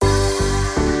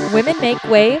Women Make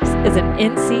Waves is an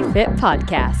NC Fit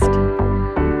podcast.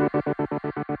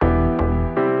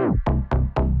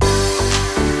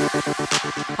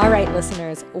 All right,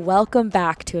 listeners, welcome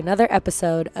back to another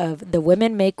episode of the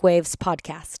Women Make Waves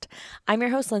podcast. I'm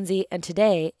your host, Lindsay, and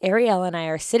today, Ariel and I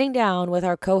are sitting down with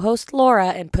our co-host, Laura,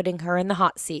 and putting her in the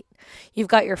hot seat. You've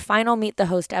got your final Meet the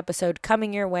Host episode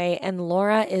coming your way, and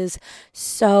Laura is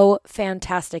so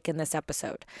fantastic in this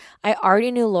episode. I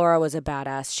already knew Laura was a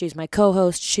badass. She's my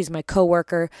co-host, she's my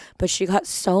co-worker, but she got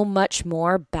so much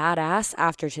more badass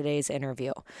after today's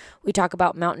interview. We talk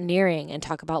about mountaineering and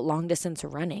talk about long-distance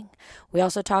running. We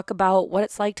also talk about what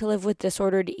it's like to live with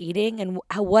disordered eating and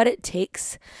what it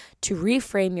takes to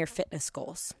reframe your fitness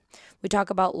goals. We talk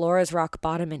about Laura's rock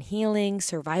bottom and healing,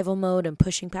 survival mode, and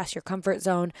pushing past your comfort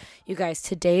zone. You guys,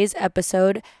 today's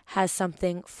episode has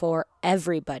something for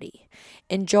everybody.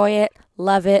 Enjoy it,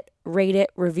 love it, rate it,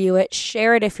 review it,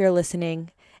 share it if you're listening,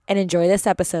 and enjoy this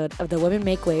episode of the Women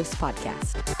Make Waves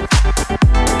podcast.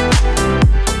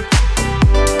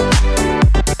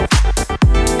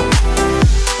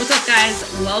 What's up,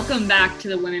 guys? Welcome back to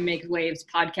the Women Make Waves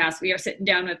podcast. We are sitting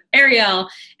down with Ariel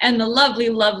and the lovely,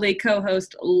 lovely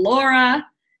co-host Laura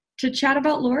to chat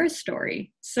about Laura's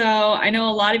story. So I know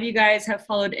a lot of you guys have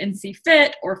followed NC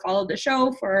Fit or followed the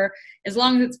show for as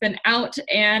long as it's been out,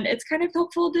 and it's kind of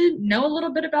helpful to know a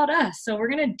little bit about us. So we're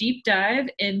going to deep dive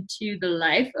into the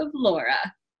life of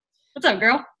Laura. What's up,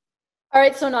 girl? All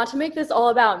right, so not to make this all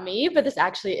about me, but this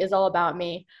actually is all about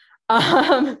me.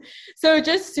 So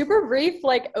just super brief,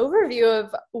 overview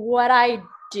of what I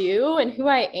do and who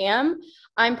I am.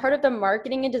 I'm part of the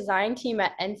marketing and design team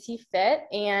at NC Fit,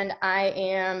 and I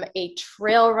am a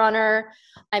trail runner.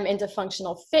 I'm into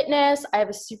functional fitness. I have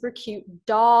a super cute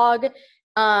dog.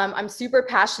 I'm super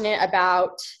passionate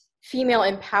about female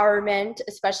empowerment,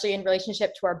 especially in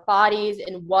relationship to our bodies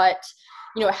and what,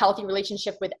 a healthy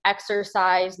relationship with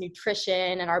exercise,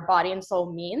 nutrition, and our body and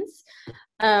soul means.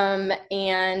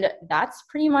 And that's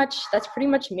pretty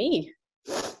much me.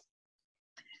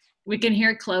 We can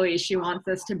hear Chloe. She wants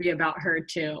this to be about her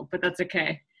too, but that's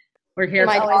okay. We're here.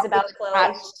 My always about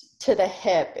Chloe. To the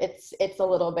hip. It's a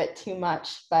little bit too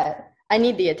much, but I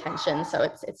need the attention, so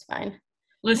it's fine.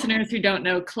 Listeners who don't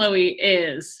know, Chloe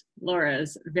is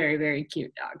Laura's very, very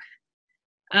cute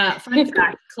dog. Fun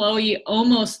fact, Chloe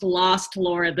almost lost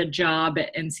Laura the job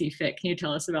at NC Fit. Can you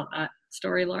tell us about that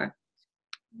story, Laura?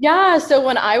 Yeah, so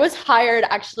when I was hired,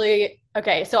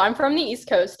 so I'm from the East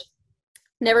Coast,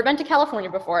 never been to California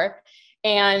before,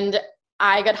 and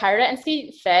I got hired at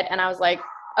NC Fit, and I was like,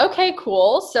 okay,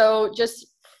 cool. So just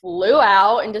flew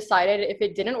out and decided if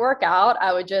it didn't work out,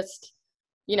 I would just,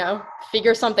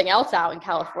 figure something else out in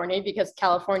California, because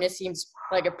California seems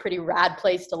like a pretty rad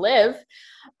place to live.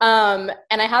 And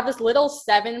I have this little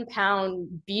 7-pound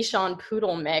Bichon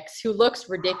Poodle mix who looks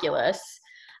ridiculous.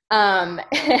 And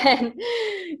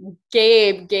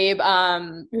Gabe,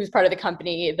 who's part of the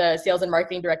company, the sales and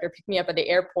marketing director, picked me up at the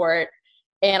airport,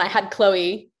 and I had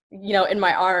Chloe, in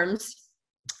my arms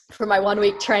for my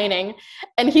 1-week training.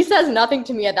 And he says nothing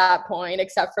to me at that point,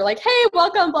 except for hey,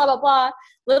 welcome, blah, blah, blah.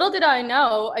 Little did I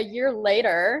know, a year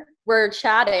later, we're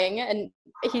chatting, and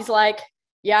he's like,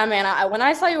 yeah, man, when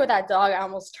I saw you with that dog, I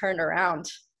almost turned around.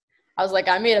 I was like,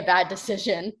 I made a bad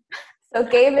decision. So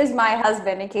Gabe is my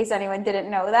husband, in case anyone didn't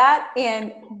know that.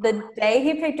 And the day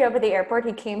he picked you up at the airport,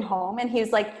 he came home and he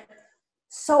was like,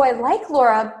 so I like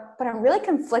Laura, but I'm really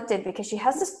conflicted because she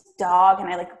has this dog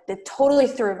and it totally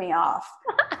threw me off.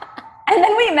 And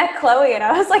then we met Chloe and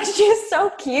I was like, she's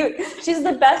so cute. She's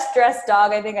the best dressed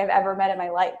dog I think I've ever met in my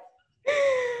life.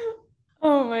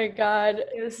 Oh my God.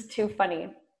 It was too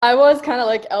funny. I was kind of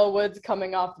like Elle Woods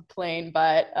coming off the plane,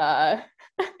 but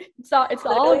it's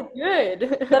all good.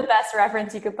 The best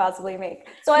reference you could possibly make.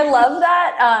 So I love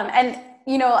that. And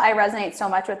I resonate so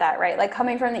much with that, right?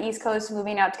 Coming from the East Coast,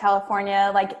 moving out to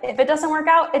California, if it doesn't work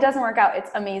out, it doesn't work out.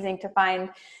 It's amazing to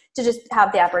just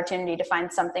have the opportunity to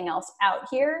find something else out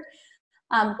here.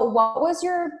 But what was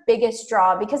your biggest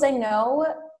draw? Because I know,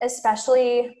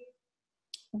 especially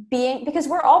because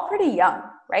we're all pretty young,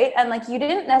 right? And you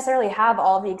didn't necessarily have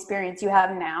all the experience you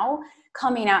have now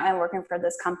coming out and working for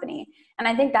this company. And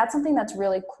I think that's something that's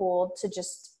really cool to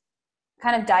just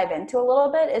kind of dive into a little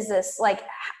bit, is this,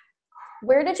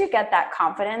 where did you get that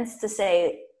confidence to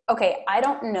say, okay, I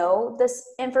don't know this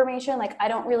information, I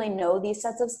don't really know these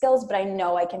sets of skills, but I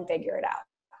know I can figure it out?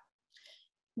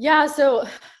 Yeah, so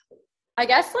I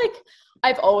guess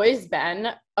I've always been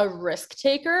a risk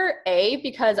taker, A,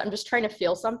 because I'm just trying to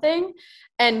feel something,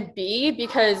 and B,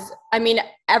 because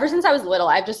ever since I was little,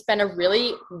 I've just been a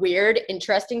really weird,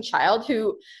 interesting child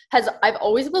I've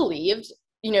always believed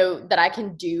that I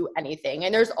can do anything.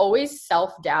 And there's always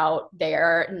self-doubt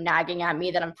there nagging at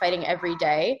me that I'm fighting every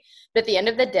day. But at the end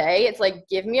of the day, it's like,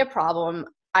 give me a problem,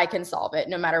 I can solve it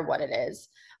no matter what it is.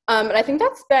 And I think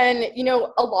that's been,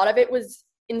 a lot of it was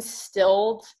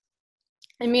instilled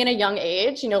in me in a young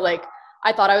age. Like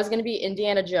I thought I was going to be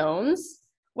Indiana Jones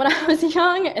when I was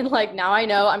young. And like, now I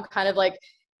know I'm kind of like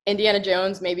Indiana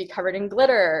Jones, maybe covered in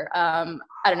glitter. I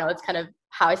don't know. It's kind of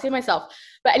how I see myself.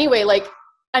 But anyway, like,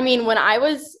 when I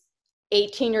was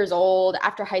 18 years old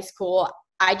after high school,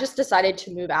 I just decided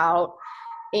to move out.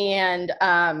 And,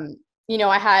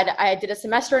 I did a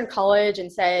semester in college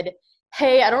and said,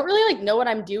 hey, I don't really like know what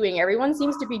I'm doing. Everyone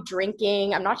seems to be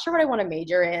drinking. I'm not sure what I want to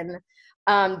major in.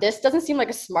 This doesn't seem like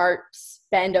a smart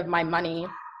spend of my money.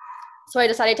 So I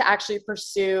decided to actually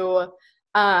pursue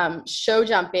show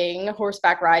jumping,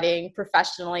 horseback riding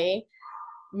professionally.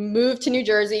 Moved to New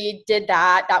Jersey, did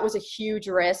that. That was a huge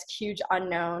risk, huge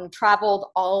unknown. Traveled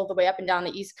all the way up and down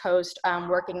the East Coast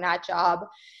working that job.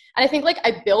 And I think like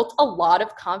I built a lot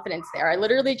of confidence there. I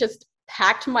literally just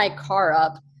packed my car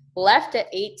up, left at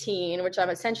 18, which I'm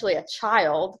essentially a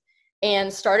child,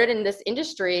 and started in this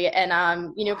industry and,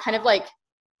 kind of like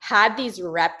had these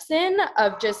reps in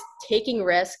of just taking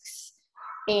risks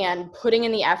and putting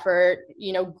in the effort,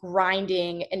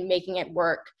 grinding and making it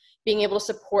work, being able to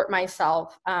support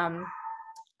myself.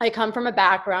 I come from a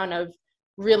background of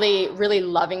really, really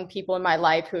loving people in my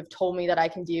life who have told me that I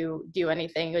can do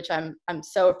anything, which I'm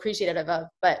so appreciative of.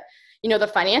 But,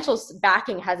 the financial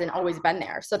backing hasn't always been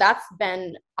there. So that's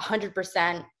been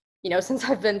 100%, since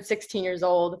I've been 16 years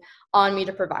old on me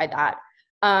to provide that.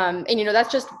 And,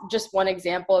 that's just one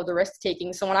example of the risk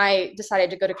taking. So when I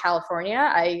decided to go to California,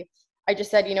 I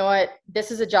just said, you know what, this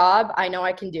is a job. I know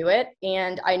I can do it.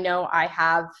 And I know I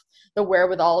have the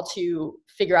wherewithal to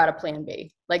figure out a plan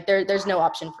B. Like there's no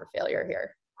option for failure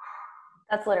here.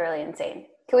 That's literally insane.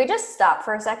 Can we just stop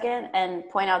for a second and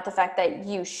point out the fact that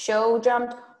you show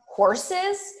jumped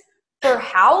horses for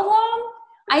how long?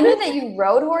 I knew that you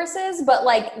rode horses, but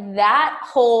like that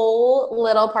whole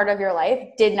little part of your life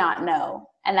did not know.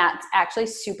 And that's actually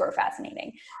super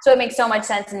fascinating. So it makes so much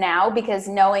sense now because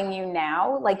knowing you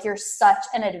now, like you're such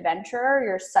an adventurer,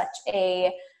 you're such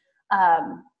a,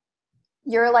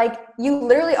 you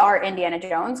literally are Indiana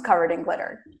Jones covered in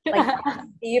glitter. Like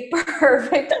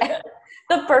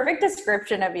the perfect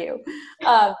description of you.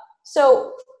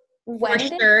 So for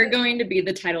sure going to be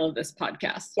the title of this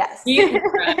podcast. Yes.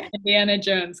 Indiana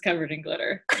Jones covered in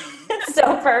glitter.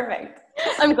 So perfect.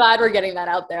 I'm glad we're getting that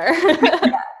out there.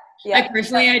 Yeah. I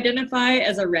personally identify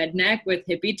as a redneck with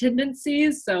hippie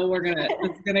tendencies, so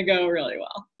it's gonna go really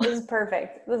well. This is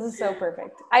perfect. This is so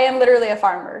perfect. I am literally a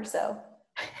farmer, so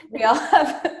we all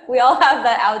have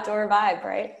that outdoor vibe,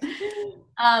 right?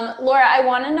 Laura, I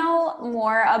want to know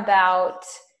more about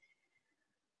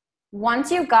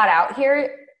once you got out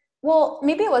here. Well,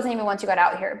 maybe it wasn't even once you got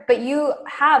out here, but you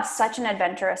have such an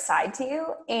adventurous side to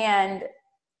you, and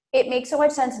it makes so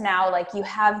much sense now. Like you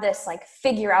have this like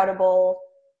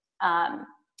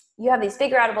you have these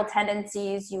figure-outable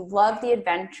tendencies. You love the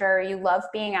adventure. You love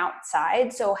being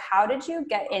outside. So how did you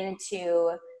get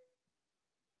into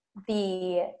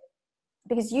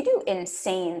because you do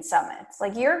insane summits.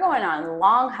 Like you're going on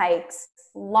long hikes,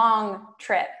 long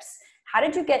trips. How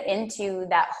did you get into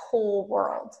that whole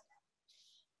world?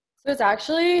 So it's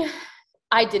actually,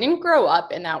 I didn't grow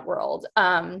up in that world.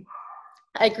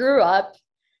 I grew up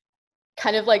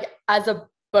kind of like as a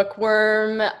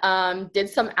bookworm, did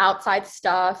some outside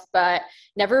stuff, but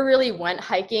never really went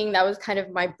hiking. That was kind of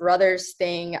my brother's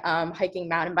thing, hiking,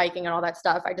 mountain biking, and all that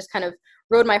stuff. I just kind of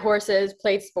rode my horses,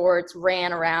 played sports,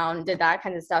 ran around, did that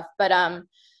kind of stuff. But I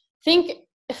think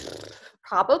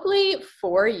probably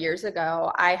 4 years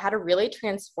ago, I had a really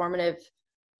transformative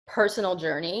personal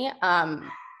journey,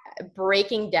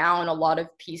 breaking down a lot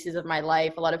of pieces of my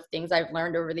life, a lot of things I've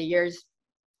learned over the years,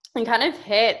 and kind of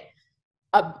hit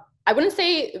I wouldn't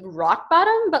say rock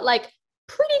bottom, but like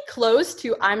pretty close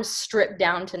to I'm stripped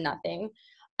down to nothing.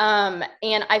 And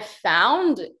I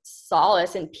found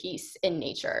solace and peace in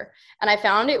nature. And I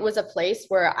found it was a place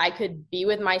where I could be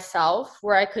with myself,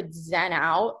 where I could zen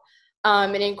out.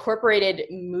 It incorporated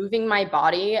moving my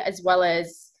body as well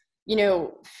as,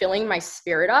 filling my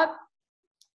spirit up.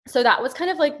 So that was kind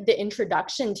of like the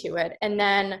introduction to it. And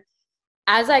then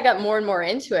as I got more and more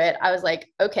into it, I was like,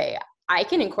 okay, I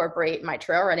can incorporate my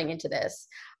trail running into this.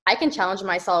 I can challenge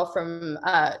myself from,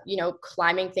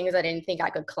 climbing things I didn't think I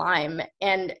could climb.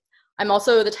 And I'm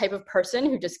also the type of person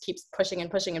who just keeps pushing and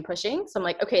pushing and pushing. So I'm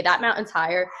like, okay, that mountain's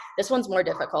higher. This one's more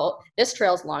difficult. This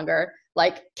trail's longer.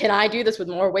 Like, can I do this with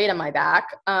more weight on my back?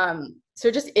 So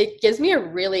it gives me a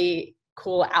really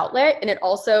cool outlet. And it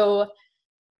also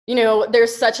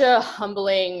there's such a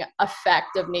humbling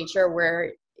effect of nature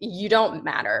where you don't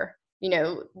matter.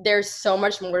 There's so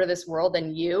much more to this world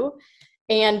than you.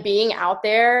 And being out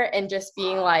there and just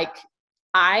being like,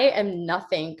 I am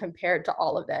nothing compared to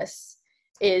all of this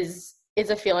is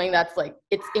a feeling that's like,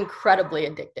 it's incredibly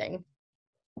addicting.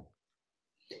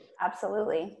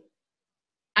 Absolutely.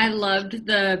 I loved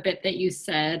the bit that you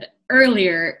said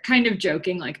earlier, kind of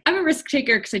joking, like, I'm a risk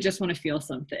taker because I just want to feel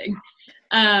something,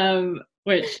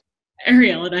 which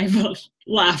Ariel and I both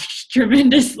laughed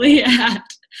tremendously at.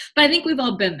 But I think we've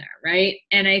all been there, right?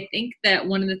 And I think that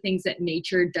one of the things that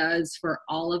nature does for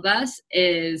all of us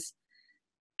is,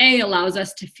 allows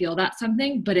us to feel that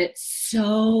something, but it's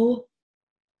so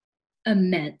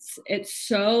immense. It's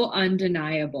so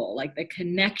undeniable, like the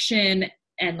connection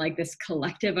and like this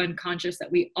collective unconscious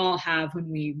that we all have when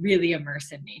we really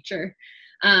immerse in nature.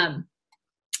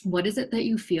 What is it that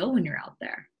you feel when you're out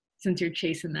there, since you're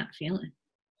chasing that feeling?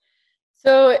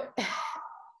 So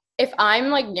if I'm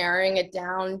like narrowing it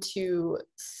down to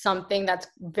something that's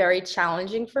very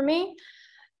challenging for me,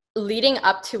 leading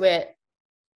up to it,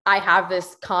 I have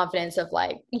this confidence of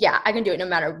like, yeah, I can do it no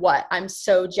matter what. I'm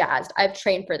so jazzed. I've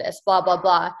trained for this, blah, blah,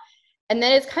 blah. And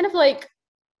then it's kind of like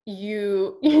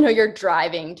you're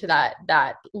driving to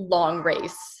that long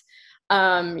race.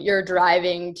 You're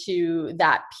driving to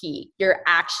that peak. You're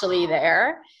actually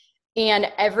there.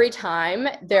 And every time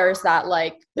there's that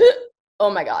like,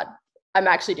 oh my God, I'm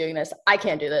actually doing this. I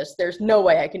can't do this. There's no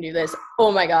way I can do this.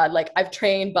 Oh my God, like I've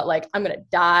trained, but like I'm going to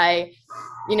die,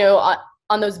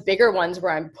 on those bigger ones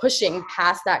where I'm pushing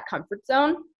past that comfort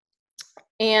zone.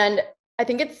 And I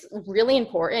think it's really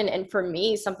important. And for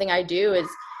me, something I do is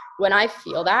when I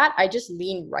feel that, I just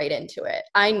lean right into it.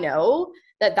 I know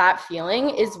that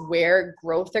feeling is where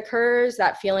growth occurs.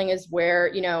 That feeling is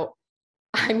where,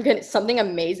 something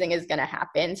amazing is going to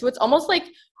happen. So it's almost like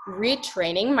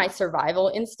retraining my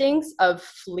survival instincts of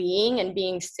fleeing and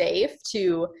being safe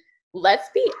to let's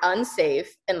be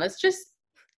unsafe and let's just,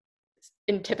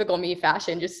 in typical me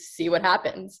fashion, just see what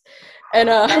happens. And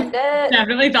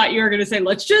definitely thought you were going to say,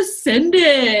 let's just send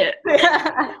it.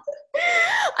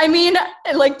 I mean,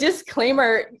 like,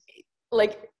 disclaimer,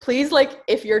 like, please, like,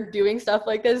 if you're doing stuff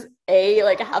like this,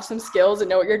 like, have some skills and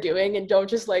know what you're doing, and don't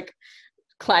just like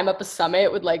climb up a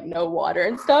summit with like no water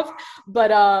and stuff.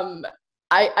 But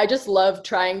I just love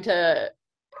trying to,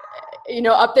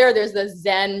 up there's the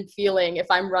Zen feeling. If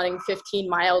I'm running 15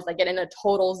 miles, I get in a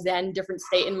total Zen, different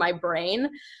state in my brain.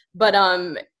 But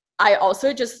I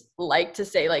also just like to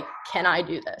say, like, can I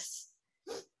do this?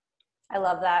 I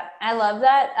love that.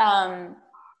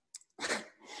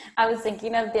 I was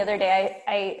thinking of the other day,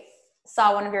 I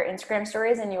saw one of your Instagram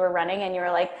stories and you were running and you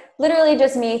were like, literally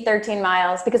just me 13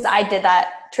 miles, because I did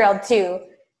that trail too,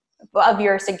 of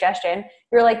your suggestion.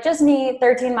 You were like, just me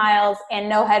 13 miles and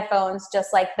no headphones,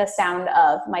 just like the sound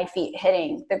of my feet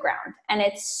hitting the ground. And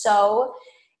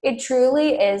it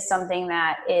truly is something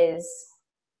that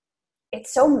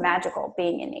it's so magical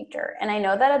being in nature. And I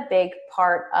know that a big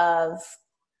part of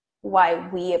why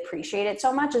we appreciate it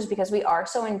so much is because we are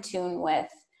so in tune with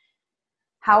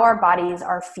how our bodies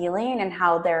are feeling and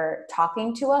how they're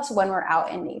talking to us when we're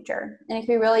out in nature. And it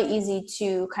can be really easy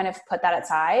to kind of put that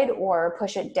aside or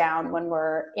push it down when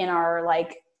we're in our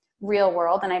like real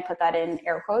world. And I put that in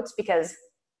air quotes because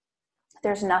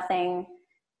there's nothing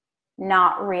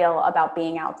not real about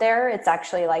being out there. It's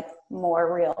actually like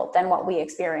more real than what we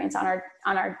experience on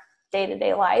our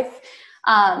day-to-day life.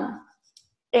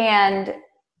 And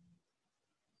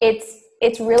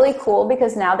it's really cool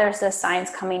because now there's this science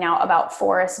coming out about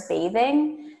forest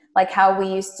bathing, like how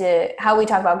we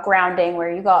talk about grounding,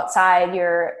 where you go outside,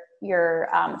 you're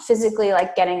physically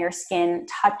like getting your skin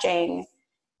touching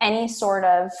any sort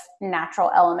of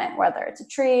natural element, whether it's a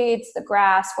tree, it's the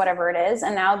grass, whatever it is.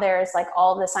 And now there's like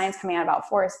all the science coming out about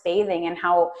forest bathing and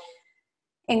how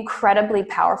incredibly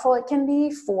powerful it can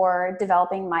be for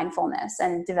developing mindfulness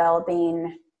and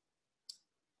developing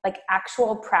like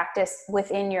actual practice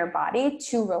within your body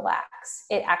to relax.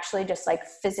 It actually just like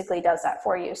physically does that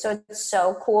for you. So it's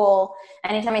so cool.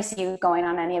 Anytime I see you going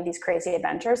on any of these crazy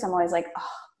adventures, I'm always like, oh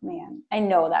man, I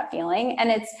know that feeling.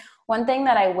 And it's one thing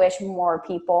that I wish more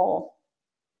people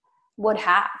would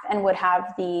have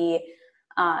the,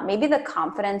 maybe the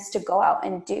confidence to go out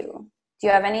and do. Do you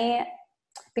have any,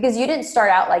 because you didn't start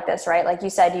out like this, right? Like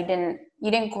you said, you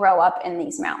didn't grow up in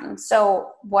these mountains.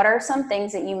 So what are some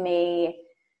things that you may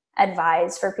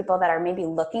advise for people that are maybe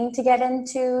looking to get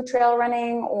into trail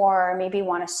running, or maybe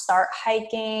want to start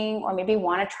hiking, or maybe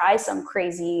want to try some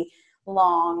crazy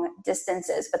long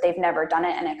distances, but they've never done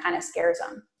it and it kind of scares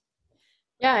them?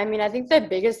 Yeah, I mean, I think the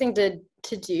biggest thing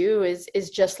to do is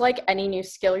just like any new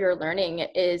skill you're learning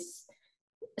is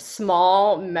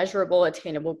small, measurable,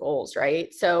 attainable goals,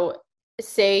 right? So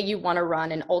say you want to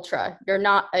run an ultra, you're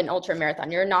not an ultra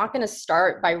marathon. You're not going to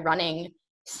start by running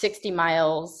 60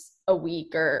 miles a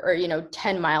week or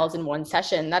 10 miles in one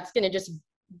session. That's going to just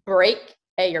break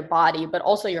your body, but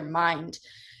also your mind.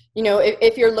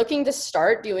 If you're looking to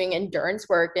start doing endurance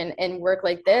work and work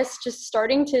like this, just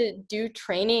starting to do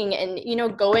training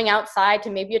and, going outside to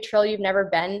maybe a trail you've never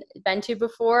been to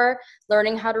before,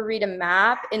 learning how to read a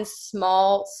map in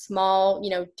small,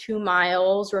 2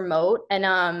 miles remote. And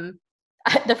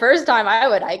the first time I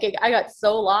would hike, I got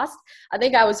so lost. I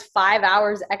think I was 5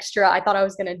 hours extra. I thought I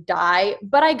was going to die,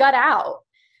 but I got out.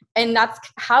 And that's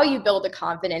how you build the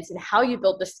confidence and how you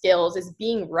build the skills, is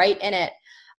being right in it.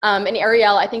 And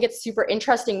Ariel, I think it's super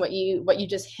interesting what you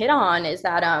just hit on, is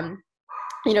that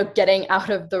getting out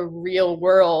of the real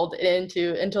world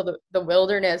into the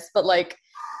wilderness. But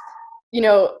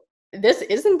this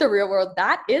isn't the real world.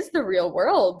 That is the real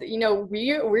world.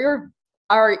 We're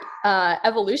our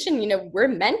evolution. We're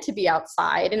meant to be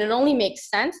outside, and it only makes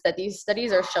sense that these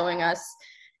studies are showing us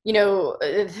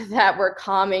that we're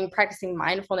practicing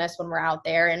mindfulness when we're out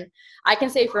there. And I can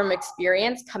say from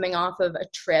experience, coming off of a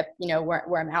trip,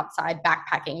 where I'm outside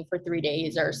backpacking for 3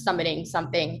 days or summiting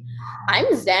something,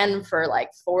 I'm zen for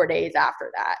like 4 days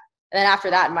after that. And then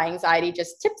after that, my anxiety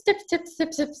just tips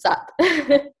up.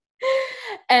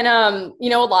 And, a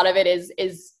lot of it is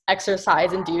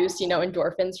exercise induced,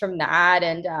 endorphins from that.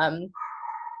 And,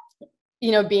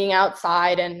 being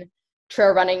outside and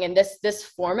trail running and this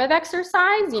form of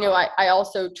exercise, I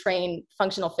also train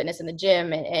functional fitness in the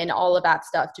gym and all of that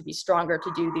stuff to be stronger,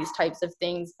 to do these types of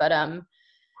things. But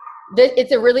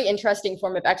it's a really interesting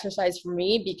form of exercise for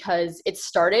me, because it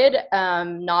started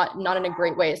not in a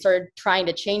great way. It started trying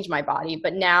to change my body,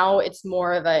 but now it's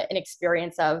more of an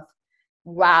experience of,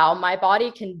 wow, my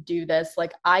body can do this.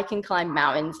 Like, I can climb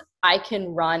mountains. I can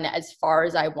run as far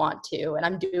as I want to. And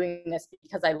I'm doing this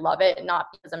because I love it, not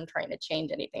because I'm trying to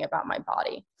change anything about my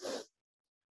body.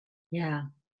 Yeah.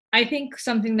 I think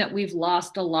something that we've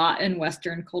lost a lot in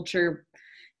Western culture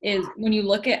is when you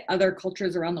look at other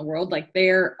cultures around the world, like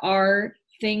there are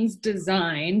things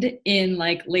designed in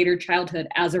like later childhood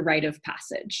as a rite of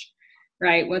passage,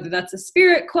 right? Whether that's a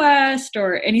spirit quest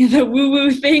or any of the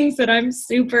woo-woo things that I'm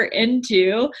super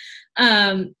into.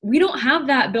 We don't have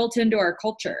that built into our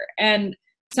culture. And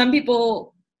some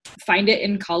people find it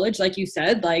in college, like you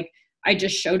said, like I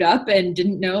just showed up and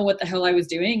didn't know what the hell I was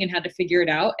doing and had to figure it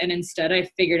out. And instead I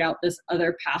figured out this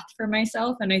other path for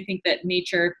myself. And I think that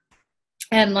nature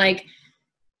and like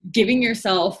giving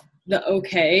yourself the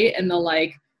okay and the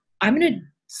like, I'm going to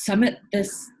summit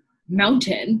this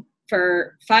mountain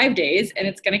for 5 days and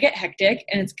it's going to get hectic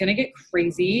and it's going to get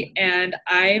crazy. And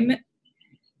I'm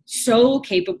so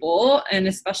capable. And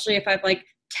especially if I've like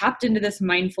tapped into this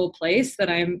mindful place that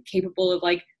I'm capable of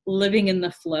like living in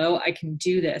the flow, I can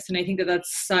do this. And I think that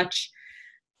that's such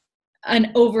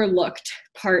an overlooked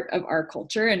part of our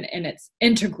culture, and it's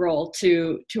integral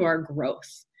to our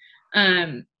growth.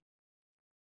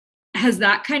 Has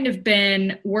that kind of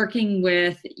been working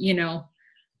with,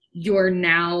 your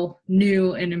now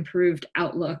new and improved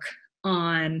outlook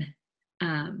on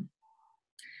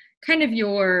kind of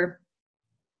your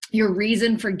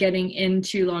reason for getting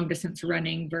into long distance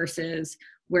running versus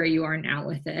where you are now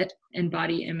with it and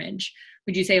body image?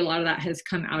 Would you say a lot of that has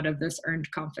come out of this earned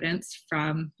confidence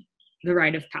from the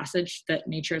rite of passage that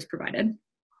nature has provided?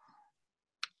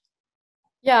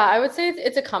 Yeah, I would say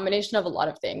it's a combination of a lot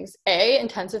of things. A,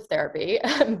 intensive therapy.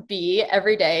 B,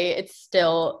 every day it's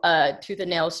still a tooth and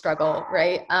nail struggle,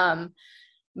 right?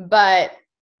 But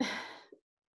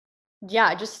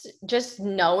yeah, just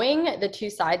knowing the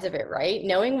two sides of it, right?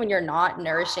 Knowing when you're not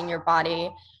nourishing your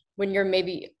body, when you're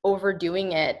maybe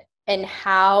overdoing it, and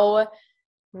how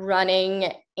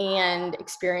running and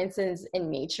experiences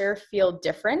in nature feel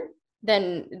different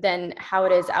than how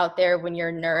it is out there when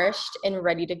you're nourished and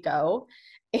ready to go.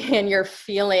 And you're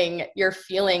feeling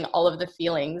all of the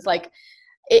feelings. Like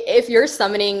if you're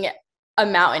summiting a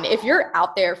mountain, if you're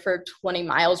out there for 20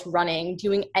 miles running,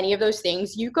 doing any of those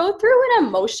things, you go through an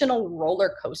emotional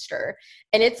roller coaster,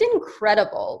 and it's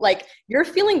incredible. Like you're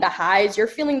feeling the highs, you're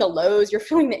feeling the lows, you're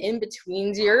feeling the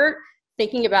in-betweens, you're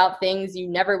thinking about things you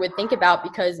never would think about,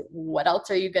 because what else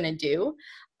are you going to do?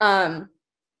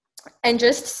 And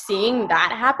just seeing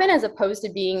that happen, as opposed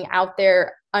to being out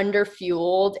there under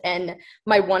fueled and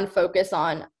my one focus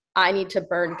on I need to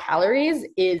burn calories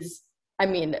is, I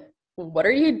mean, what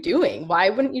are you doing? Why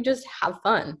wouldn't you just have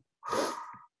fun?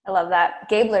 I love that.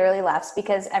 Gabe literally laughs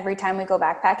because every time we go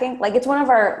backpacking, like it's one of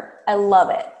our, I love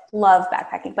it. love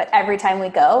backpacking, but every time we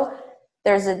go,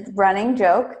 there's a running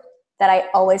joke that I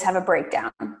always have a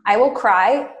breakdown. I will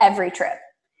cry every trip.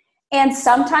 And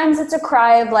sometimes it's a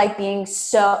cry of like being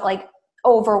so like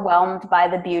overwhelmed by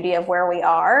the beauty of where we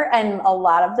are. And a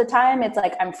lot of the time it's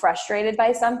like I'm frustrated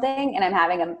by something and I'm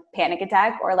having a panic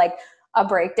attack or like a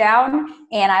breakdown,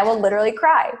 and I will literally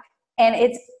cry. And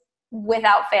it's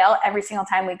without fail every single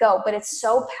time we go. But it's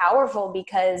so powerful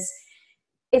because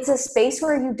it's a space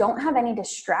where you don't have any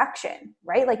distraction,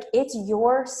 right? Like it's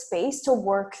your space to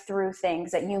work through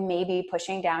things that you may be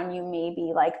pushing down, you may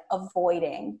be like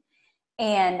avoiding.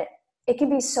 And it can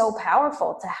be so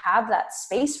powerful to have that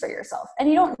space for yourself. And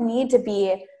you don't need to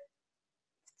be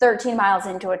 13 miles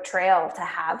into a trail to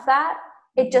have that.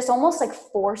 It just almost like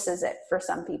forces it for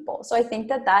some people. So I think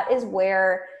that that is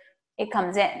where it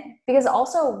comes in, because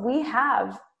also we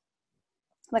have,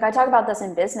 like I talk about this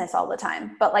in business all the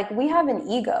time, but like we have an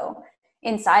ego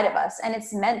inside of us and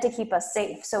it's meant to keep us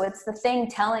safe. So it's the thing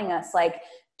telling us like,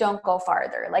 don't go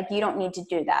farther. Like you don't need to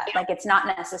do that. Like it's not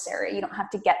necessary. You don't have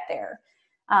to get there.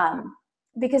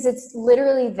 Because it's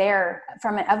literally there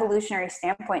from an evolutionary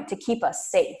standpoint to keep us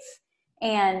safe.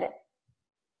 And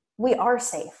we are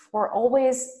safe. We're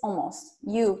always almost,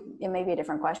 it may be a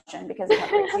different question because of how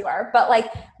great you are, but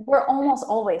like we're almost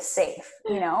always safe,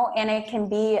 you know? And it can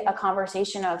be a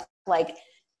conversation of like,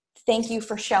 thank you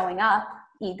for showing up,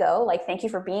 ego. Like, thank you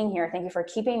for being here. Thank you for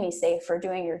keeping me safe, for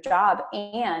doing your job.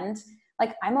 And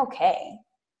like, I'm okay.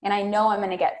 And I know I'm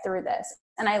going to get through this.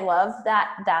 And I love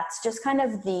that that's just kind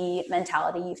of the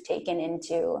mentality you've taken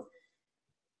into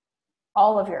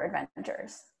all of your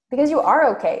adventures, because you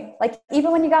are okay. Like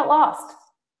even when you got lost,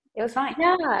 it was fine.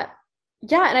 Yeah.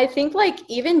 Yeah. And I think like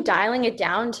even dialing it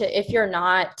down to if you're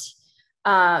not,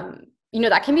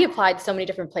 that can be applied to so many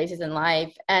different places in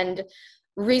life. And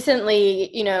recently,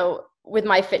 with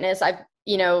my fitness, I've,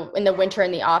 in the winter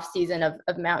and the off season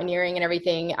of mountaineering and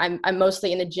everything, I'm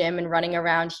mostly in the gym and running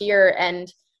around here.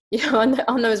 And,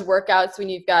 on those workouts, when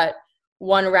you've got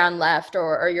one round left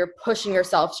or you're pushing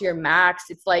yourself to your max,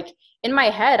 it's like in my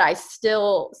head, I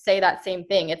still say that same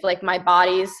thing. It's like my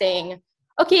body's saying,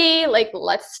 okay, like,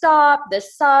 let's stop.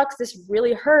 This sucks. This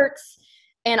really hurts.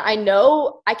 And I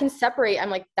know I can separate. I'm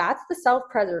like, that's the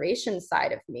self-preservation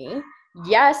side of me.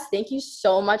 Yes, thank you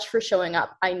so much for showing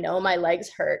up. I know my legs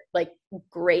hurt. Like,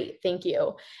 great, thank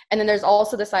you. And then there's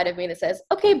also the side of me that says,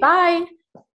 okay, bye.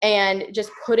 And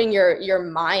just putting your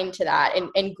mind to that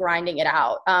and grinding it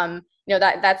out.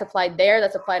 That's applied there.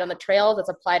 That's applied on the trails. That's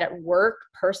applied at work,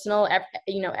 personal,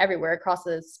 everywhere across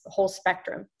this whole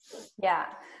spectrum. Yeah.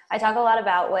 I talk a lot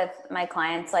about with my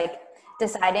clients, like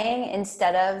deciding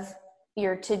instead of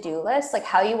your to-do list, like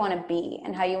how you want to be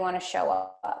and how you want to show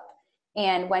up.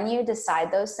 And when you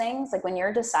decide those things, like when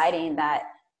you're deciding that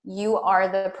you are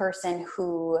the person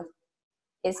who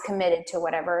is committed to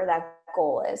whatever that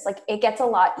goal is, like it gets a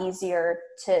lot easier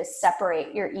to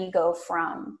separate your ego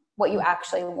from what you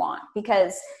actually want.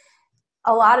 Because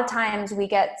a lot of times we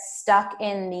get stuck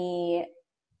in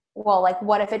well, like,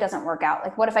 what if it doesn't work out?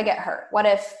 Like, what if I get hurt? What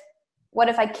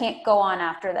if I can't go on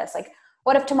after this? Like,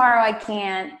 what if tomorrow I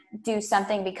can't do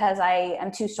something because I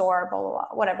am too sore, blah, blah, blah,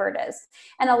 whatever it is.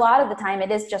 And a lot of the time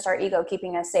it is just our ego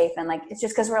keeping us safe. And like, it's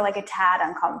just because we're like a tad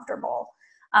uncomfortable.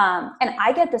 And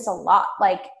I get this a lot.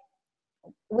 Like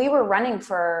we were running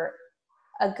for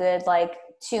a good,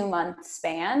 2-month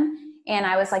span, and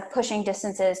I was like pushing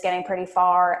distances, getting pretty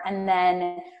far. And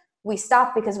then we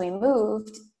stopped because we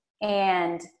moved.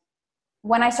 And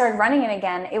when I started running it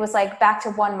again, it was like back to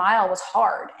 1 mile was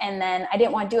hard. And then I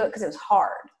didn't want to do it because it was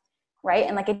hard. Right.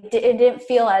 And like, it didn't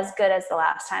feel as good as the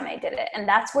last time I did it. And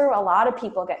that's where a lot of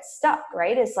people get stuck,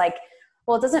 right? It's like,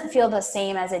 well, it doesn't feel the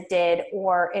same as it did,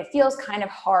 or it feels kind of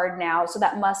hard now. So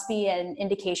that must be an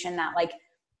indication that like,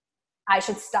 I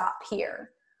should stop here.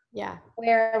 Yeah.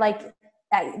 Where like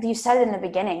you said it in the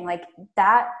beginning, like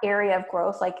that area of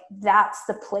growth, like that's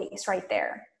the place right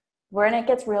there. When it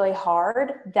gets really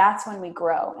hard, that's when we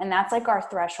grow. And that's like our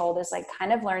threshold, is like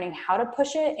kind of learning how to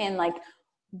push it and like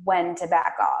when to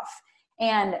back off.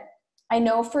 And I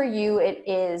know for you, it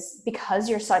is because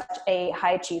you're such a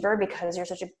high achiever, because you're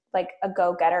such a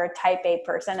go-getter, a type A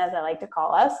person, as I like to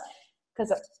call us,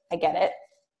 because I get it.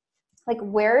 Like,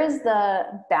 where is the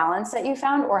balance that you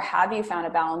found, or have you found a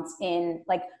balance in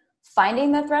like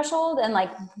finding the threshold? And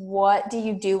like, what do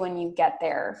you do when you get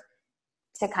there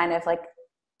to kind of like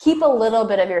keep a little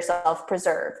bit of yourself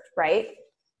preserved, right?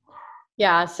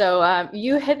 Yeah. So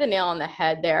you hit the nail on the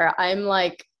head there. I'm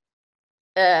like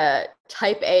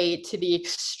type A to the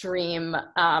extreme,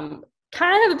 kind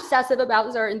of obsessive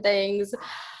about certain things.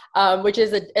 which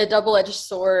is a double-edged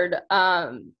sword,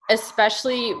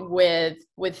 especially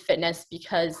with fitness,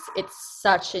 because it's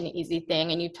such an easy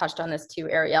thing. And you touched on this too,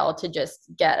 Ariel, to just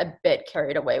get a bit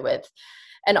carried away with.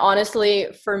 And honestly,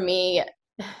 for me,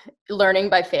 learning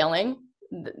by failing,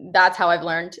 that's how I've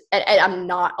learned. And I'm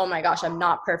not, oh my gosh, I'm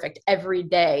not perfect. Every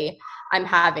day I'm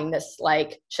having this,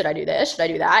 like, should I do this? Should I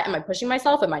do that? Am I pushing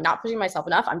myself? Am I not pushing myself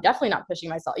enough? I'm definitely not pushing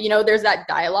myself. You know, there's that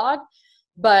dialogue,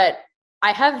 but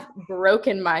I have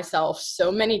broken myself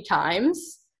so many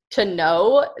times to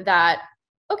know that,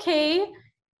 okay,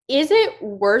 is it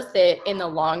worth it in the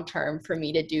long term for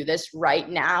me to do this right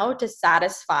now to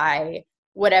satisfy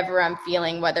whatever I'm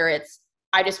feeling, whether it's,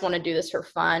 I just want to do this for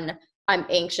fun, I'm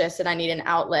anxious and I need an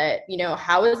outlet. You know,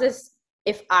 how is this,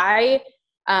 if I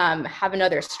have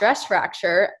another stress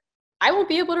fracture, I won't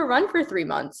be able to run for 3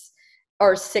 months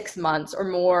or 6 months or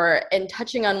more. And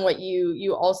touching on what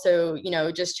you also, you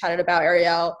know, just chatted about,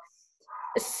 Ariel,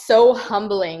 is so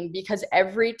humbling, because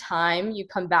every time you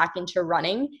come back into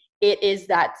running, it is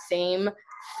that same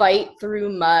fight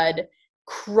through mud,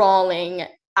 crawling.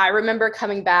 I remember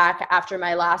coming back after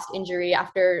my last injury,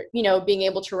 after, you know, being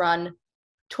able to run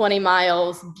 20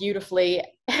 miles beautifully,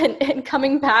 and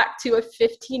coming back to a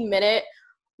 15-minute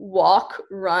walk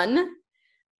run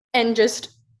and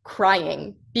just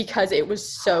crying because it was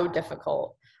so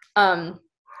difficult.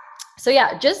 So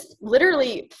yeah, just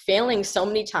literally failing so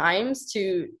many times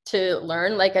to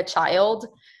learn, like a child,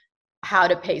 how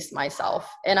to pace myself,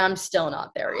 and I'm still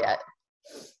not there yet.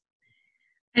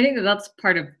 I think that that's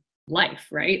part of life,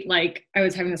 right? Like, I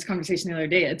was having this conversation the other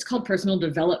day. It's called personal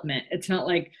development. It's not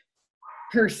like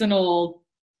personal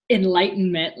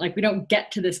enlightenment. Like, we don't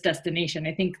get to this destination.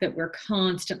 I think that we're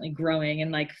constantly growing,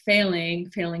 and like failing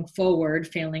forward,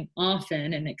 failing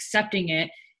often, and accepting it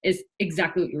is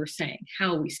exactly what you were saying,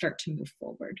 how we start to move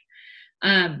forward.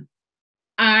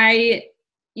 I,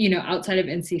 you know, outside of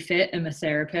NC Fit, am a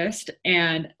therapist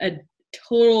and a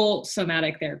total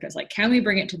somatic therapist. Like, can we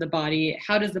bring it to the body?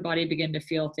 How does the body begin to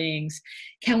feel things?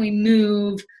 Can we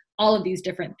move? All of these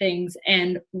different things.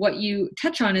 And what you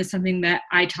touch on is something that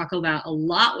I talk about a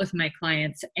lot with my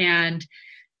clients. And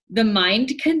the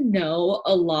mind can know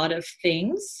a lot of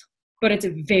things, but it's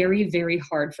very, very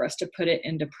hard for us to put it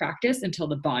into practice until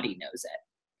the body knows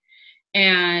it.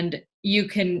 And you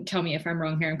can tell me if I'm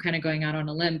wrong here. I'm kind of going out on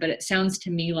a limb, but it sounds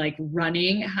to me like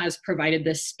running has provided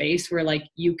this space where, like,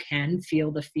 you can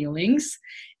feel the feelings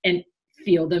and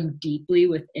feel them deeply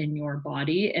within your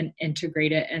body and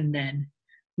integrate it and then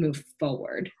move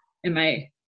forward. I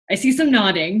see some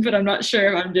nodding, but I'm not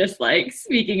sure if I'm just like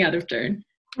speaking out of turn.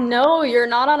 No, you're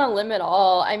not on a limb at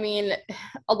all. I mean,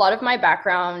 a lot of my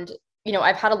background, you know,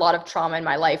 I've had a lot of trauma in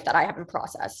my life that I haven't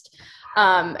processed.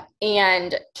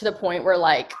 And to the point where,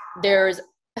 like, there's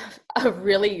a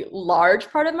really large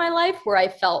part of my life where I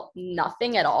felt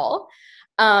nothing at all.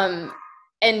 And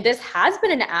this has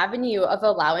been an avenue of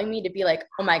allowing me to be like,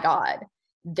 oh my God,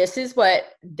 this is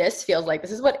what this feels like.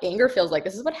 This is what anger feels like.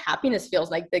 This is what happiness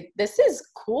feels like. This is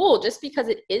cool, just because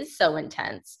it is so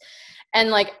intense.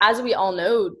 And like, as we all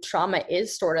know, trauma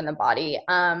is stored in the body.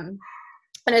 And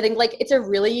I think, like, it's a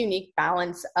really unique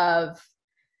balance of,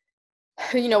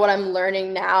 you know, what I'm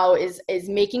learning now is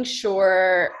making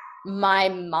sure my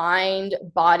mind,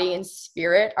 body, and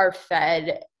spirit are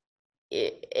fed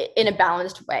in a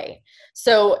balanced way.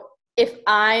 So if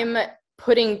I'm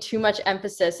putting too much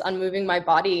emphasis on moving my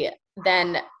body,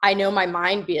 then I know my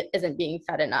mind isn't being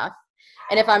fed enough.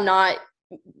 And if I'm not,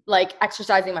 like,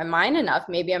 exercising my mind enough,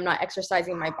 maybe I'm not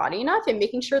exercising my body enough, and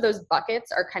making sure those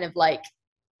buckets are kind of like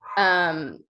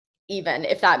even,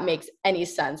 if that makes any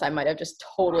sense. I might have just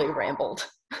totally rambled.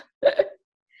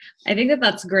 I think that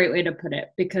that's a great way to put it,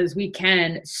 because we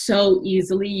can so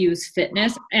easily use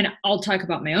fitness. And I'll talk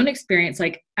about my own experience,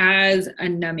 like, as a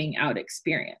numbing out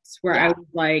experience, where I was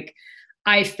like,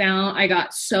 I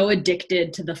got so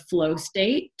addicted to the flow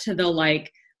state, to the,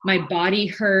 like, my body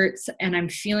hurts and I'm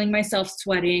feeling myself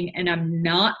sweating, and I'm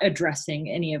not addressing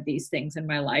any of these things in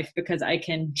my life because I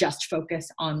can just focus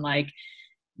on, like,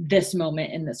 this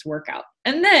moment in this workout.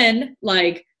 And then,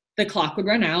 like, the clock would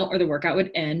run out or the workout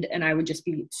would end, and I would just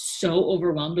be so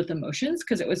overwhelmed with emotions,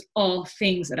 because it was all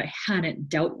things that I hadn't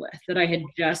dealt with, that I had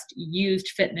just used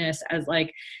fitness as,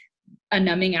 like, a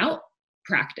numbing out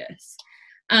practice.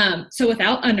 So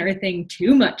without unearthing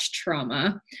too much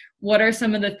trauma, what are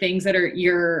some of the things that are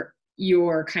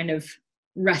you're kind of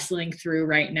wrestling through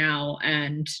right now,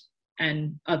 and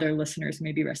other listeners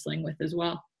may be wrestling with as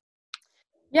well?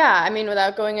 Yeah, I mean,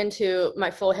 without going into my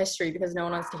full history, because no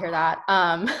one wants to hear that.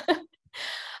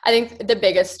 I think the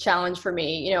biggest challenge for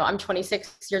me, you know, I'm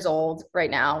 26 years old right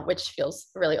now, which feels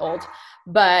really old.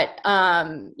 But,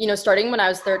 you know, starting when I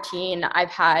was 13,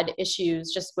 I've had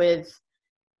issues just with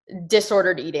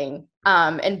disordered eating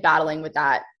and battling with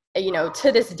that, you know,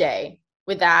 to this day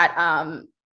with that,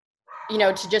 you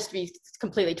know, to just be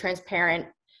completely transparent,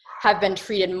 have been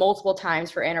treated multiple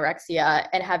times for anorexia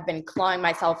and have been clawing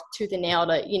myself tooth and nail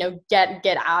to, you know, get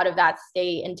out of that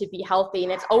state and to be healthy.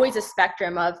 And it's always a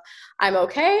spectrum of I'm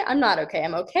okay, I'm not okay,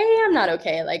 I'm okay, I'm not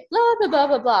okay, like blah, blah, blah,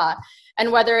 blah, blah.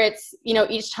 And whether it's, you know,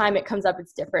 each time it comes up,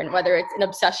 it's different, whether it's an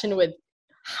obsession with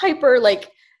hyper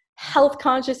like health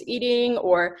conscious eating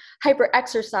or hyper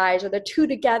exercise or the two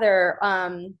together.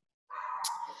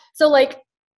 So like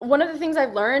one of the things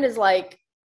I've learned is like,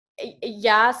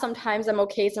 yeah, sometimes I'm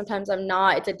okay, sometimes I'm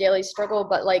not. It's a daily struggle,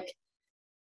 but like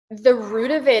the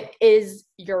root of it is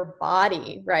your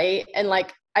body, right? And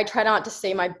like I try not to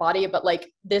say my body, but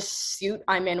like this suit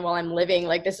I'm in while I'm living,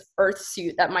 like this earth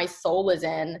suit that my soul is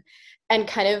in. And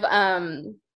kind of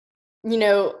you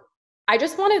know, I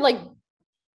just want to like,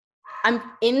 I'm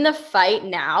in the fight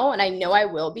now, and I know I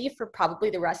will be for probably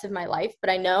the rest of my life, but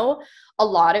I know a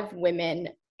lot of women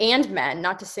and men,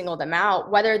 not to single them out,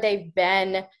 whether they've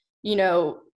been, you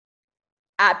know,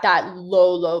 at that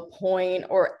low point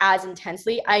or as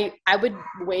intensely, I would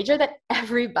wager that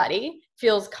everybody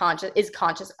is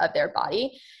conscious of their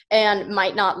body and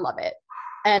might not love it.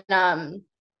 And,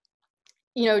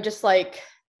 you know, just like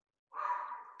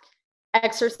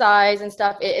exercise and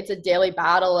stuff, it's a daily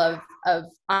battle of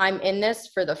I'm in this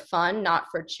for the fun, not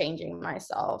for changing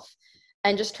myself,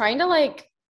 and just trying to like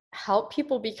help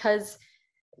people, because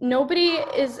nobody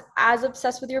is as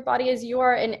obsessed with your body as you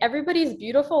are, and everybody's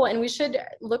beautiful, and we should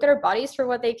look at our bodies for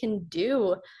what they can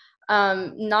do,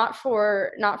 not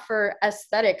for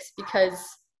aesthetics, because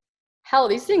hell,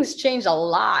 these things change a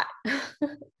lot.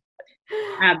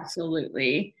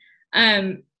 Absolutely.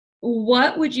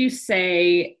 What would you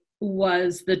say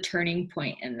was the turning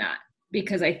point in that?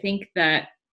 Because I think that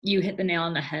you hit the nail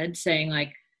on the head saying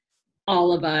like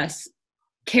all of us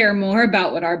care more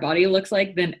about what our body looks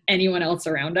like than anyone else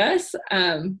around us.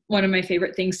 One of my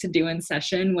favorite things to do in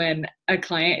session when a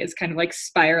client is kind of like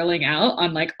spiraling out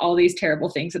on like all these terrible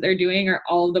things that they're doing or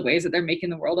all the ways that they're making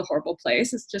the world a horrible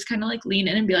place is just kind of like lean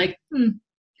in and be like,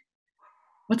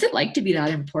 what's it like to be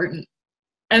that important?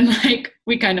 And like,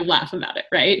 we kind of laugh about it,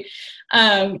 right?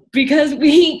 Because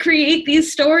we create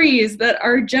these stories that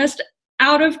are just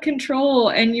out of control,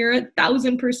 and you're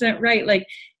 1,000% right. Like,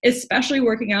 especially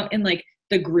working out in like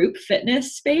the group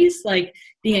fitness space, like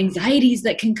the anxieties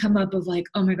that can come up of like,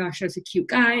 oh my gosh, there's a cute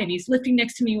guy and he's lifting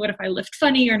next to me. What if I lift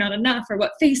funny or not enough? Or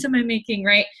what face am I making,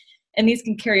 right? And these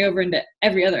can carry over into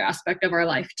every other aspect of our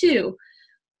life too.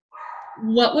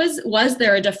 What was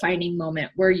there a defining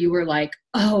moment where you were like,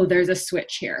 oh, there's a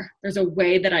switch here. There's a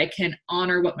way that I can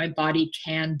honor what my body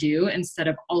can do instead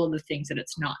of all of the things that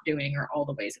it's not doing or all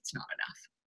the ways it's not enough?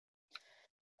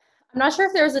 I'm not sure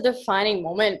if there was a defining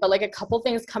moment, but like a couple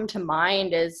things come to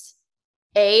mind is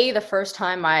the first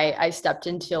time I stepped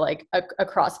into like a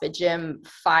CrossFit gym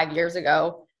 5 years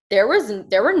ago, there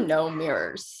were no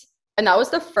mirrors. And that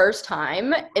was the first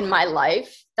time in my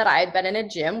life that I had been in a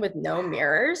gym with no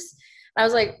mirrors. And I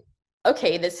was like,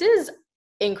 okay, this is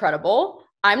incredible.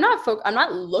 I'm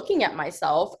not looking at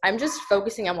myself. I'm just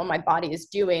focusing on what my body is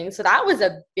doing. So that was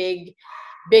a big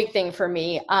thing for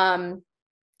me.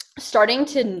 Starting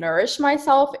to nourish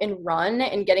myself and run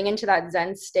and getting into that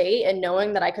Zen state and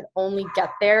knowing that I could only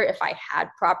get there if I had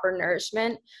proper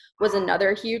nourishment was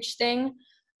another huge thing.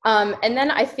 And then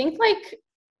I think like,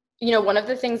 you know, one of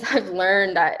the things I've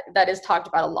learned that is talked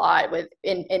about a lot with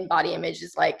in body image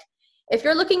is like, if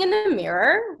you're looking in the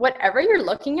mirror, whatever you're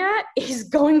looking at is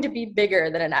going to be bigger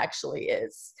than it actually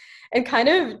is. And kind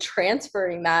of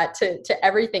transferring that to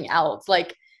everything else.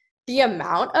 Like, the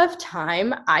amount of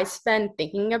time I spend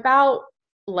thinking about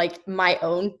like my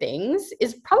own things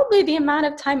is probably the amount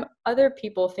of time other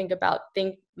people think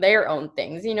their own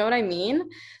things. You know what I mean?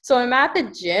 So I'm at the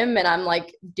gym and I'm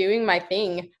like doing my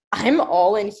thing. I'm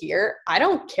all in here. I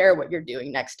don't care what you're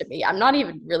doing next to me. I'm not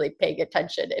even really paying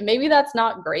attention. And maybe that's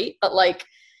not great, but like,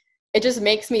 it just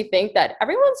makes me think that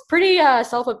everyone's pretty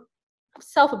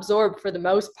self-absorbed for the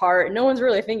most part. No one's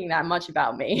really thinking that much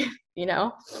about me, you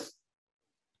know?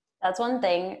 That's one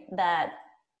thing that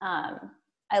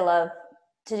I love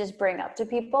to just bring up to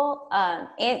people,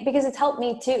 and because it's helped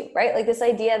me too, right? Like this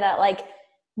idea that like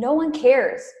no one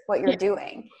cares what you're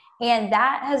doing, and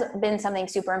that has been something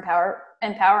super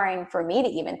empowering for me to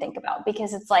even think about,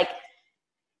 because it's like,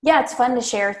 yeah, it's fun to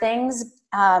share things,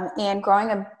 and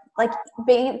growing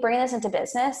bringing this into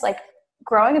business, like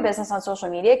growing a business on social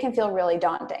media can feel really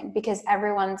daunting because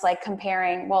everyone's like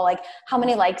comparing, well, like how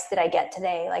many likes did I get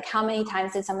today? Like how many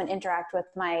times did someone interact with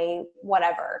my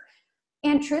whatever?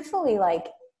 And truthfully, like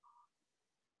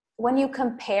when you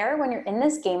compare, when you're in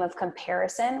this game of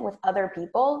comparison with other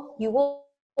people, you will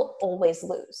always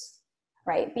lose,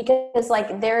 right? Because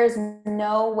like there is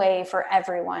no way for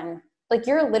everyone. Like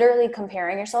you're literally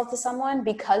comparing yourself to someone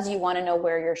because you want to know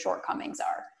where your shortcomings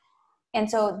are. And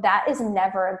so that is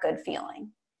never a good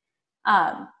feeling.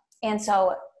 And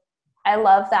so I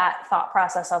love that thought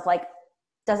process of like,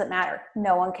 doesn't matter.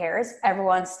 No one cares.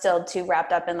 Everyone's still too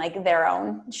wrapped up in like their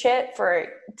own shit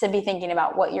to be thinking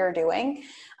about what you're doing.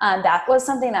 That was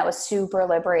something that was super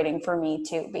liberating for me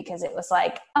too, because it was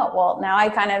like, oh, well, now I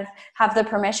kind of have the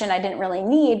permission I didn't really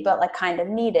need, but like kind of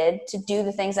needed to do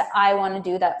the things that I want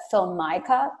to do that fill my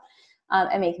cup,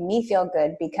 and make me feel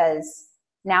good, because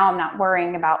now I'm not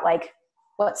worrying about like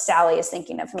what Sally is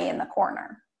thinking of me in the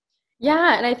corner.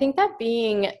 Yeah. And I think that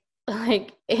being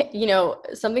like, you know,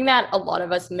 something that a lot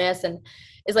of us miss and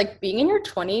is like being in your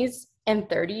 20s and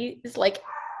 30s, like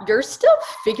you're still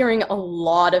figuring a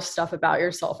lot of stuff about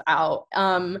yourself out.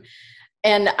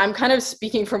 And I'm kind of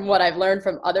speaking from what I've learned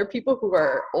from other people who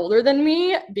are older than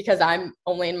me, because I'm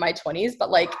only in my 20s,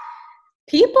 but like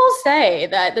people say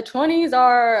that the 20s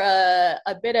are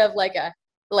a bit of like a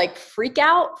freak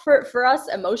out for us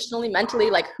emotionally, mentally,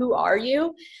 like who are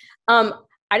you?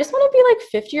 I just want to be like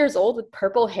 50 years old with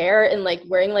purple hair and like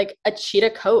wearing like a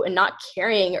cheetah coat and not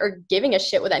caring or giving a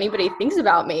shit what anybody thinks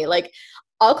about me. Like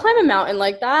I'll climb a mountain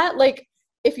like that. Like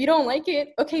if you don't like it,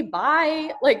 okay,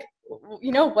 bye. Like,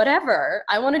 you know, whatever.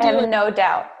 I want to do I have no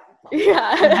doubt.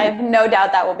 Yeah. I have no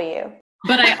doubt that will be you.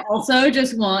 But I also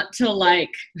just want to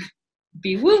like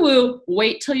be woo-woo,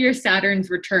 wait till your Saturn's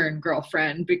return,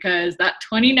 girlfriend, because that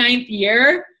 29th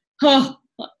year, oh,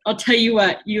 I'll tell you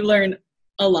what, you learn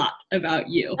a lot about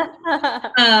you.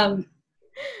 But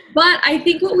I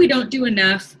think what we don't do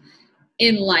enough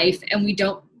in life, and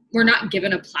we're not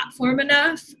given a platform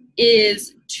enough,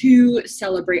 is to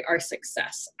celebrate our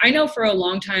success. I know for a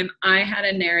long time I had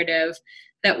a narrative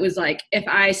that was like, if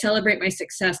I celebrate my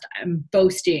success, I'm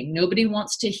boasting. Nobody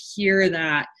wants to hear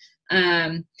that.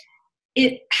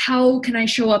 How can I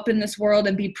show up in this world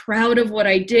and be proud of what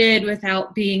I did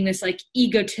without being this like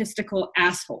egotistical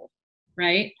asshole,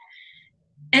 right?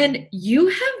 And you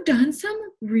have done some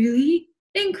really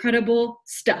incredible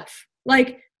stuff,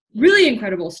 like really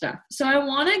incredible stuff. So I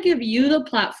want to give you the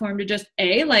platform to just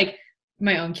like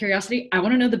my own curiosity. I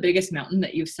want to know the biggest mountain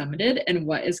that you've summited and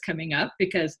what is coming up,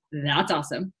 because that's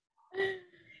awesome.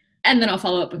 And then I'll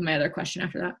follow up with my other question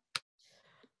after that.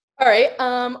 All right.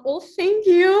 Well, thank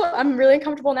you. I'm really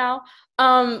uncomfortable now.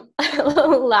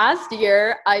 Last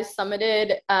year I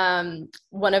summited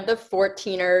one of the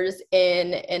 14ers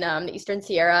in the Eastern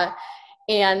Sierra,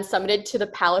 and summited to the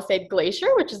Palisade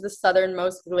Glacier, which is the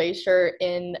southernmost glacier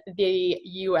in the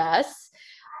US,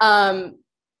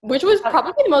 which was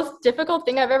probably the most difficult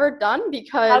thing I've ever done,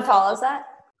 because how tall is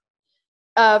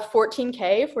that?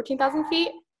 14,000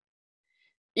 feet.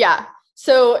 Yeah.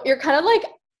 So you're kind of like,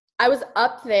 I was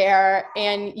up there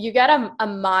and you get a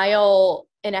mile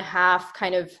and a half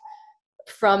kind of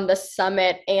from the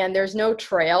summit, and there's no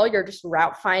trail. You're just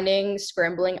route finding,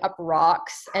 scrambling up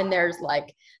rocks, and there's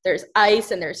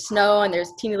ice and there's snow and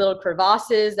there's teeny little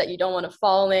crevasses that you don't want to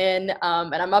fall in.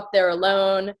 And I'm up there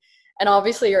alone, and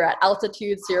obviously you're at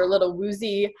altitude, so you're a little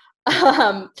woozy.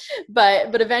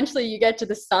 But eventually you get to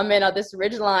the summit of this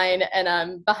ridgeline,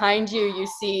 and behind you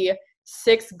see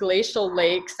 6 glacial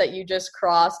lakes that you just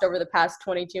crossed over the past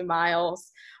 22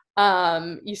 miles.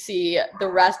 You see the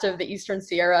rest of the Eastern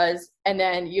Sierras, and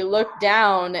then you look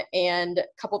down, and a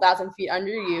couple thousand feet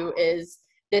under you is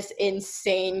this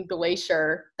insane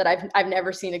glacier that I've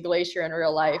never seen a glacier in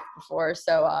real life before.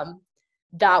 So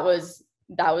that was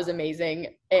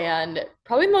amazing, and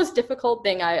probably the most difficult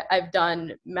thing I've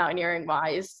done mountaineering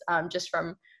wise, just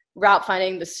from route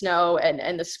finding. The snow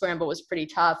and the scramble was pretty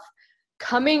tough.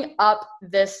 Coming up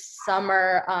this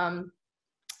summer,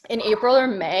 in April or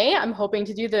May, I'm hoping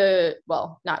to do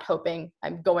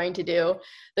I'm going to do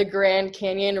the Grand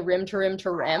Canyon rim to rim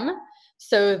to rim.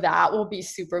 So that will be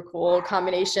super cool.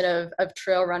 Combination of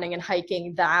trail running and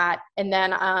hiking that. And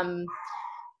then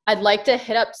I'd like to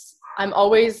hit up, I'm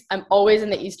always in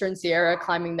the Eastern Sierra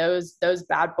climbing those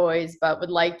bad boys, but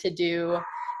would like to do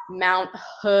Mount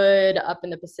Hood up in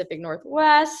the Pacific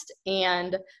Northwest,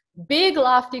 and big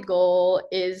lofty goal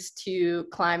is to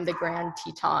climb the Grand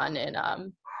Teton in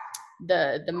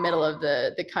the middle of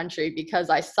the country, because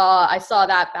I saw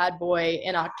that bad boy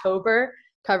in October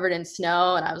covered in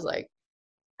snow, and I was like,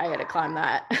 I gotta climb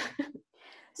that.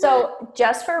 So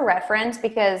just for reference,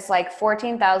 because like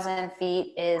 14,000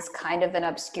 feet is kind of an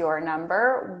obscure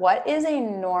number, what is a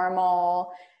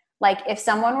normal, like if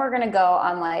someone were going to go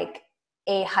on like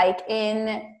a hike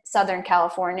in Southern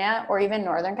California or even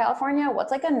Northern California,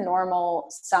 what's like a normal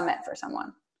summit for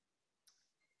someone?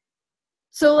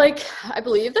 So like, I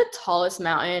believe the tallest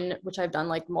mountain, which I've done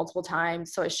like multiple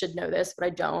times, so I should know this, but I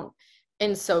don't,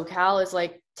 in SoCal is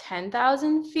like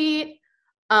 10,000 feet.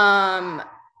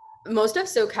 Most of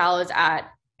SoCal is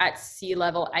at sea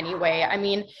level anyway. I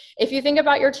mean, if you think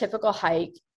about your typical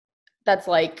hike, that's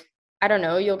like, I don't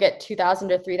know, you'll get 2,000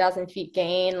 to 3,000 feet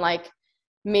gain. Like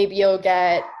maybe you'll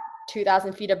get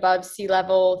 2,000 feet above sea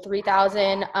level,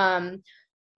 3,000.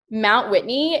 Mount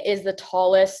Whitney is the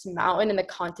tallest mountain in the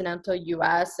continental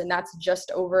US, and that's just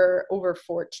over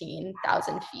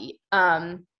 14,000 feet.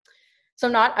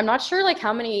 So I'm not sure like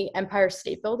how many Empire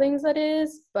State Buildings that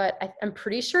is, but I'm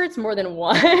pretty sure it's more than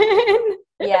one.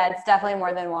 Yeah, it's definitely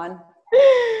more than one.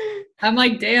 I'm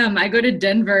like, damn, I go to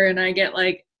Denver and I get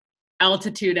like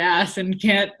altitude ass and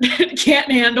can't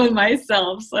handle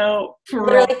myself. So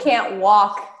literally can't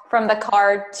walk from the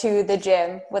car to the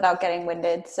gym without getting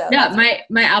winded. So yeah,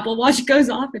 my Apple Watch goes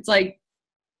off. It's like,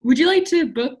 would you like to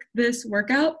book this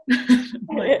workout?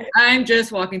 Like, I'm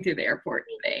just walking through the airport.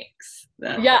 Thanks.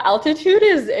 Yeah, altitude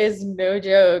is no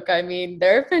joke. I mean,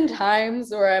 there have been times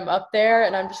where I'm up there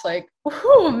and I'm just like,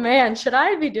 oh man, should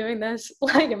I be doing this?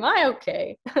 Like, am I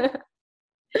okay?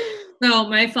 So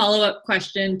my follow-up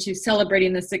question to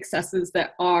celebrating the successes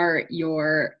that are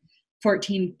your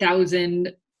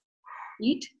 14,000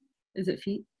 feet. Is it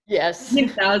feet? Yes.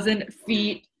 10,000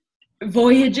 feet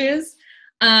voyages.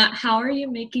 How are you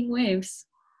making waves?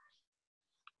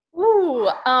 Ooh,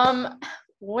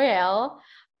 well,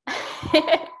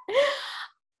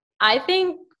 I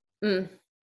think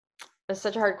that's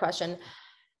such a hard question.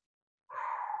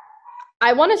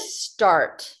 I want to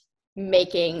start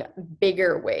making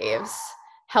bigger waves,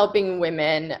 helping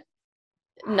women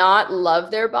not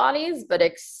love their bodies, but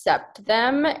accept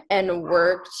them and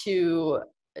work to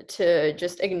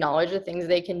just acknowledge the things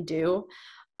they can do.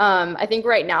 I think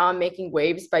right now I'm making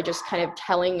waves by just kind of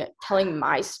telling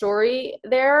my story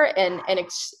there and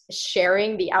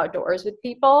sharing the outdoors with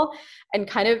people and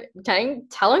kind of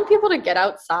telling people to get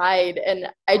outside. And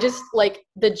I just like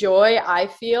the joy I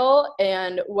feel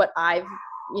and what I've,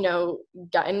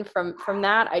 gotten from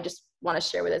that. I just want to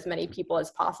share with as many people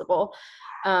as possible.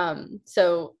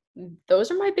 So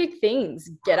those are my big things.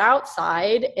 Get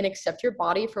outside and accept your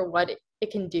body for what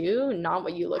it can do, not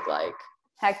what you look like.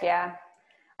 Heck yeah.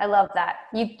 I love that.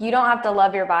 You don't have to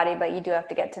love your body, but you do have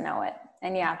to get to know it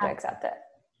and you have to accept it.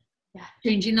 Yeah.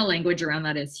 Changing the language around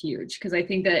that is huge, because I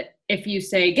think that if you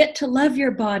say get to love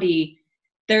your body,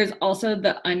 there's also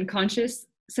the unconscious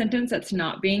sentence that's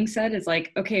not being said is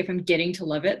like, okay, if I'm getting to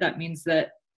love it, that means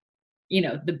that,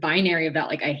 the binary of that,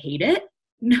 like, I hate it.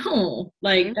 No,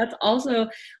 like that's also,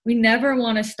 we never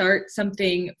want to start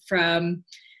something from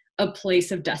a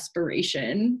place of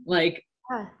desperation, like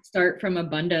start from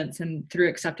abundance and through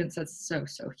acceptance. That's so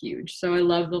huge. So I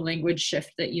love the language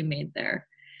shift that you made there.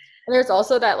 And there's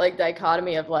also that like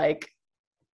dichotomy of like,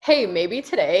 hey, maybe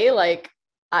today, like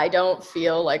I don't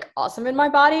feel like awesome in my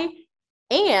body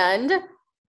and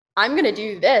I'm going to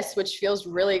do this, which feels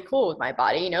really cool with my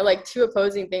body, like two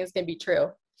opposing things can be true.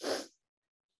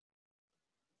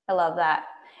 I love that.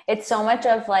 It's so much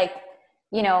of like,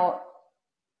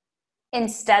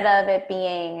 instead of it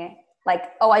being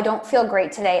like, oh, I don't feel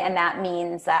great today, and that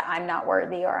means that I'm not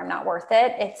worthy or I'm not worth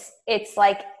it. It's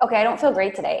like, okay, I don't feel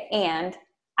great today, and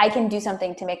I can do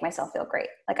something to make myself feel great.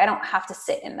 Like I don't have to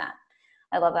sit in that.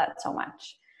 I love that so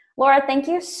much. Laura, thank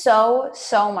you so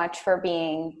much for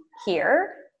being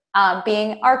here,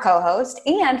 being our co-host,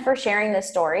 and for sharing this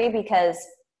story, because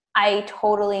I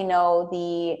totally know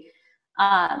the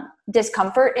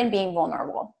discomfort in being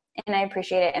vulnerable, and I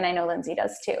appreciate it. And I know Lindsay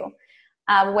does too.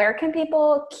 Where can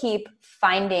people keep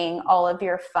finding all of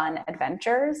your fun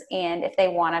adventures? And if they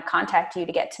want to contact you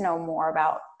to get to know more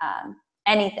about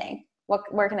anything,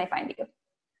 where can they find you?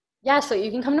 Yeah, so you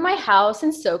can come to my house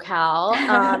in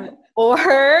SoCal,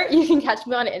 or you can catch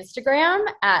me on Instagram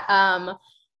at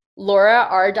Laura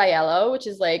R. Diello, which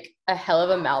is like a hell of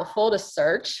a mouthful to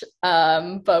search,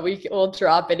 but we'll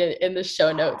drop it in the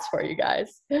show notes for you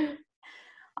guys.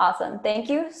 Awesome. Thank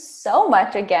you so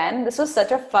much again. This was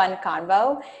such a fun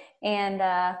convo, and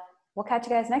we'll catch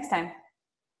you guys next time.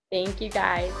 Thank you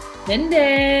guys. Send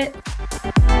it.